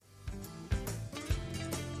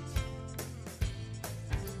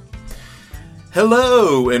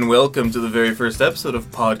Hello, and welcome to the very first episode of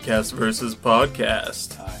Podcast vs.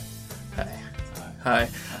 Podcast. Hi.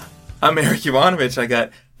 I'm Eric Ivanovich. I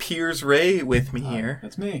got Piers Ray with me here.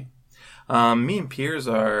 That's me. Me and Piers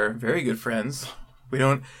are very good friends. We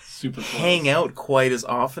don't hang out quite as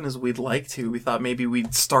often as we'd like to. We thought maybe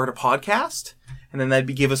we'd start a podcast, and then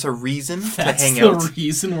that'd give us a reason to hang out. That's the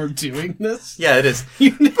reason we're doing this? Yeah, it is.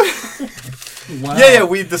 Wow. Yeah,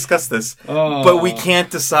 we discussed this. But we can't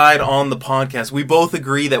decide on the podcast. We both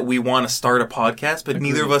agree that we want to start a podcast, but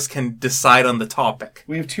neither of us can decide on the topic.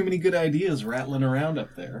 We have too many good ideas rattling around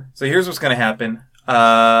up there. So here's what's going to happen.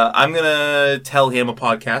 I'm going to tell him a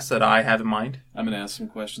podcast that I have in mind. I'm going to ask some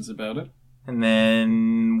questions about it. And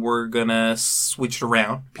then we're going to switch it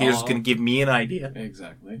around. Piers is going to give me an idea.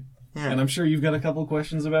 Exactly. Yeah. And I'm sure you've got a couple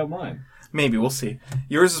questions about mine. Maybe, we'll see.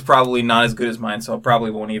 Yours is probably not as good as mine, so I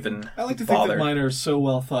probably won't even I like to bother. think that mine are so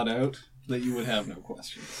well thought out that you would have no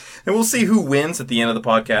questions. And we'll see who wins at the end of the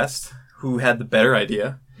podcast, who had the better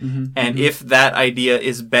idea. And if that idea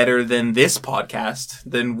is better than this podcast,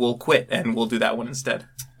 then we'll quit and we'll do that one instead.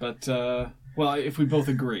 But, well, if we both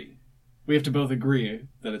agree. We have to both agree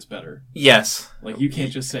that it's better. Yes. Like, you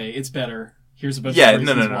can't just say, it's better. Here's a bunch of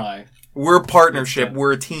reasons why. We're a partnership.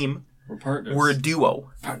 We're a team. We're partners. We're a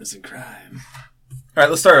duo. Partners in crime. All right,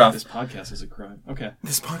 let's start off. This podcast is a crime. Okay.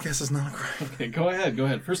 This podcast is not a crime. Okay, go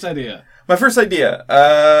ahead. First idea. My first idea.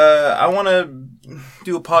 I want to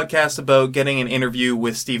do a podcast about getting an interview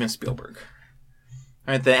with Steven Spielberg.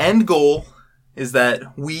 All right, the end goal is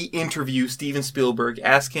that we interview Steven Spielberg,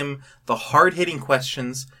 ask him the hard-hitting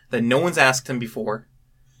questions that no one's asked him before,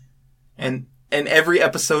 and every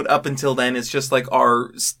episode up until then is just like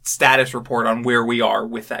our status report on where we are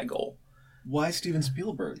with that goal. Why Steven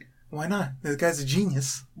Spielberg? Why not? The guy's a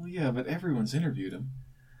genius. Well, yeah, but everyone's interviewed him.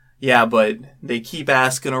 Yeah, but they keep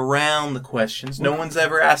asking around the questions. No one's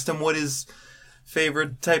ever asked him what his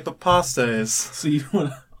favorite type of pasta is. So you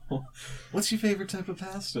want to... What's your favorite type of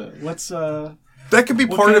pasta? What's, That could be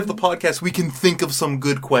part of the podcast. We can think of some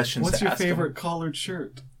good questions to ask him. What's your favorite collared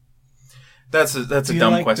shirt? That's a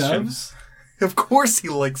dumb question. Doves? Of course he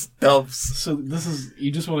likes doves. So this is...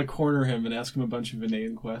 You just want to corner him and ask him a bunch of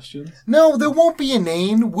inane questions? No, there won't be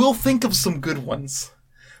inane. We'll think of some good ones.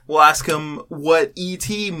 We'll ask him what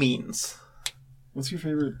E.T. means. What's your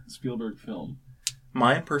favorite Spielberg film?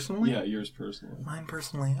 Mine personally? Yeah, yours personally. Mine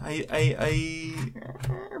personally. I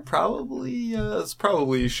probably, it's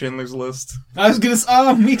probably Schindler's List. I was gonna...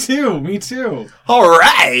 Oh, me too.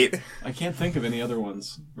 Alright! I can't think of any other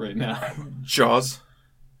ones right now. Jaws.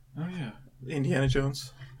 Oh, yeah. Indiana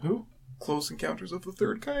Jones. Who? Close Encounters of the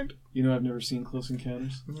Third Kind. You know, I've never seen Close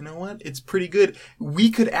Encounters. You know what? It's pretty good. We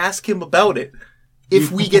could ask him about it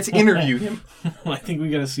if we get to interview him. I think we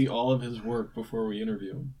gotta see all of his work before we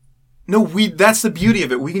interview him. No, that's the beauty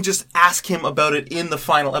of it. We can just ask him about it in the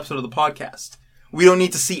final episode of the podcast. We don't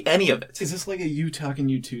need to see any of it. Is this like a you talking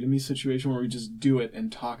you two to me situation where we just do it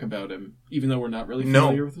and talk about him, even though we're not really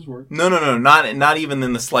familiar with his work? No. Not even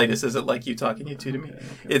in the slightest is it like you talking you two to me. Okay.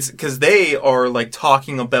 It's because they are like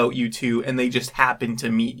talking about you two and they just happen to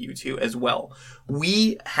meet you two as well.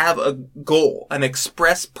 We have a goal, an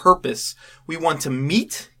express purpose. We want to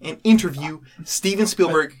meet and interview Steven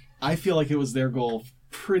Spielberg. I feel like it was their goal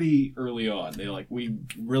pretty early on. They're like, we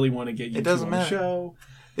really want to get you two on the show.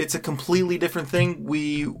 It's a completely different thing.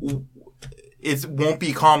 It won't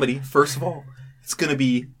be comedy, first of all. It's going to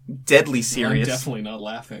be deadly serious. I'm definitely not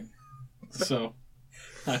laughing. So,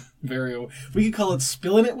 we could call it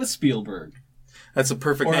Spillin' It with Spielberg. That's a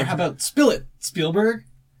perfect name. Or how about Spill It, Spielberg?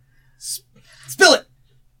 Spill it!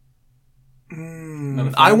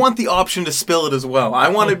 I want the option to spill it as well. I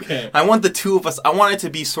want the two of us. I want it to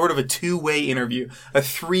be sort of a two-way interview, a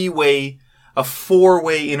three-way, a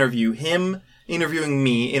four-way interview. Him interviewing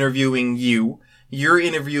me, interviewing you. You're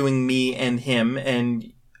interviewing me and him,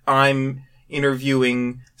 and I'm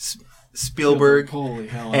interviewing Spielberg. Holy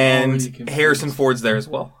hell! And Harrison Ford's there as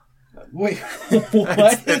well. Wait, what?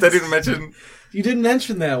 I didn't mention. You didn't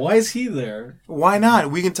mention that. Why is he there? Why not?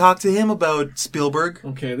 We can talk to him about Spielberg.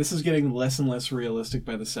 Okay, this is getting less and less realistic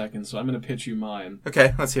by the second, so I'm going to pitch you mine.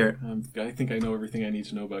 Okay, let's hear it. I think I know everything I need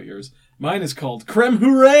to know about yours. Mine is called Creme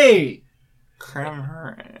Hooray! Creme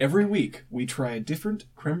Hooray. Every week, we try a different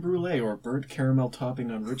creme brulee or burnt caramel topping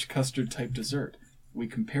on rich custard-type dessert. We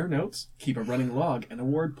compare notes, keep a running log, and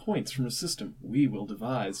award points from a system we will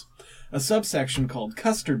devise. A subsection called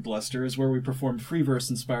Custard Bluster is where we perform free verse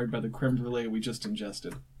inspired by the creme brulee we just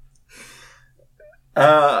ingested.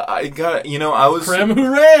 I got, I was Creme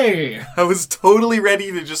hooray! I was totally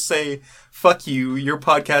ready to just say, fuck you, your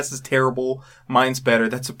podcast is terrible, mine's better.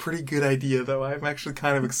 That's a pretty good idea, though. I'm actually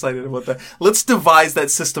kind of excited about that. Let's devise that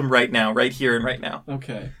system right now, right here and right now.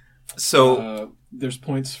 Okay. So, there's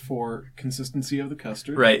points for consistency of the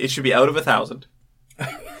custard. right, it should be out of 1,000.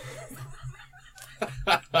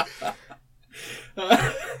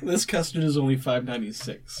 This custard is only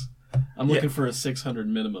 $5.96. I'm looking for a 600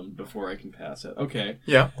 minimum before I can pass it. Okay.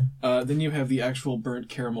 Yeah. Then you have the actual burnt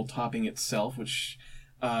caramel topping itself, which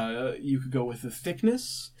you could go with the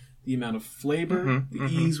thickness, the amount of flavor, the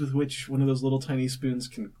ease with which one of those little tiny spoons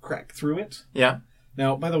can crack through it. Yeah.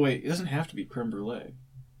 Now, by the way, it doesn't have to be creme brulee.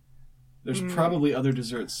 There's probably other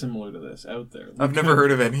desserts similar to this out there. I've never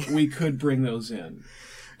heard of any. We could bring those in,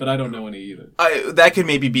 but I don't know any either. That could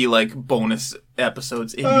maybe be like bonus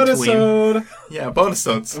episodes in between. Yeah, bonus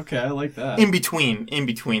episodes. Okay, I like that. In between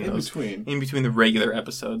the regular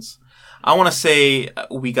episodes. I want to say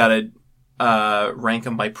we gotta rank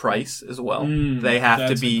them by price as well. They have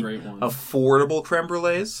to be affordable creme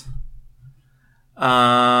brulees.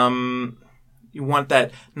 You want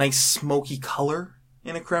that nice smoky color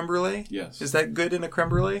in a creme brulee? Yes. Is that good in a creme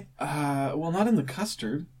brulee? Well, not in the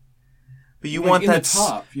custard. But you want that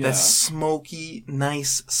top, that smoky,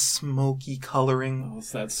 nice, smoky coloring. Oh, it's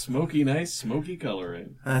that smoky, nice, smoky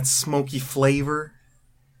coloring. That smoky flavor.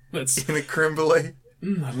 That's in a creme brulee.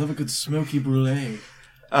 I love a good smoky brulee.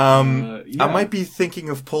 I might be thinking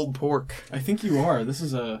of pulled pork. I think you are. This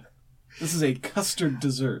is a custard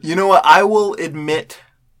dessert. You know what? I will admit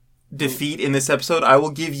defeat in this episode. I will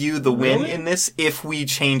give you the win in this if we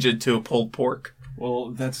change it to a pulled pork.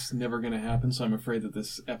 Well, that's never going to happen, so I'm afraid that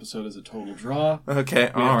this episode is a total draw.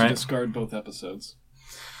 Okay, we have to discard both episodes.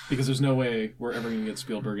 Because there's no way we're ever going to get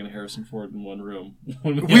Spielberg and Harrison Ford in one room.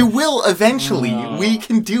 We will eventually. We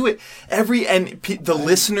can do it. The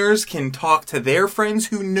listeners can talk to their friends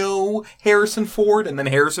who know Harrison Ford, and then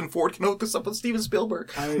Harrison Ford can hook us up with Steven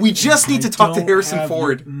Spielberg. We just need to talk to Harrison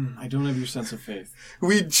Ford. I don't have your sense of faith.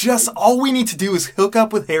 All we need to do is hook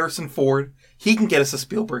up with Harrison Ford. He can get us a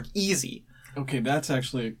Spielberg. Easy. Okay, that's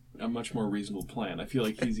actually a much more reasonable plan. I feel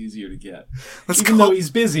like he's easier to get. Even though he's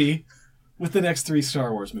busy with the next 3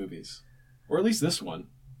 Star Wars movies. Or at least this one.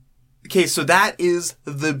 Okay, so that is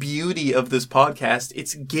the beauty of this podcast.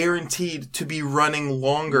 It's guaranteed to be running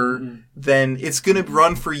longer than... It's going to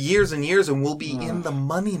run for years and years, and we'll be in the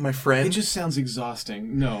money, my friend. It just sounds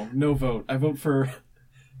exhausting. No vote. I vote for...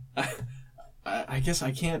 I guess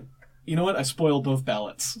I can't... You know what? I spoil both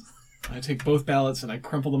ballots. I take both ballots and I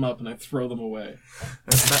crumple them up and I throw them away.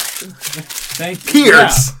 Thank you.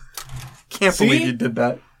 Pierce! Yeah. Can't believe you did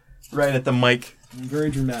that. Right at the mic. Very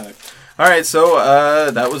dramatic. Alright, so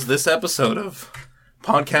that was this episode of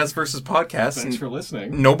Podcast versus Podcast. Thanks for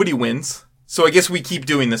listening. Nobody wins. So I guess we keep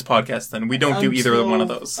doing this podcast then. We don't do either one of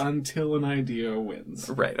those. Until an idea wins.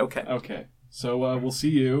 Right, okay. Okay. So we'll see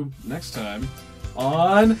you next time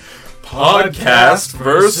on Podcast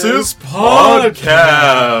versus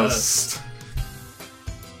Podcast.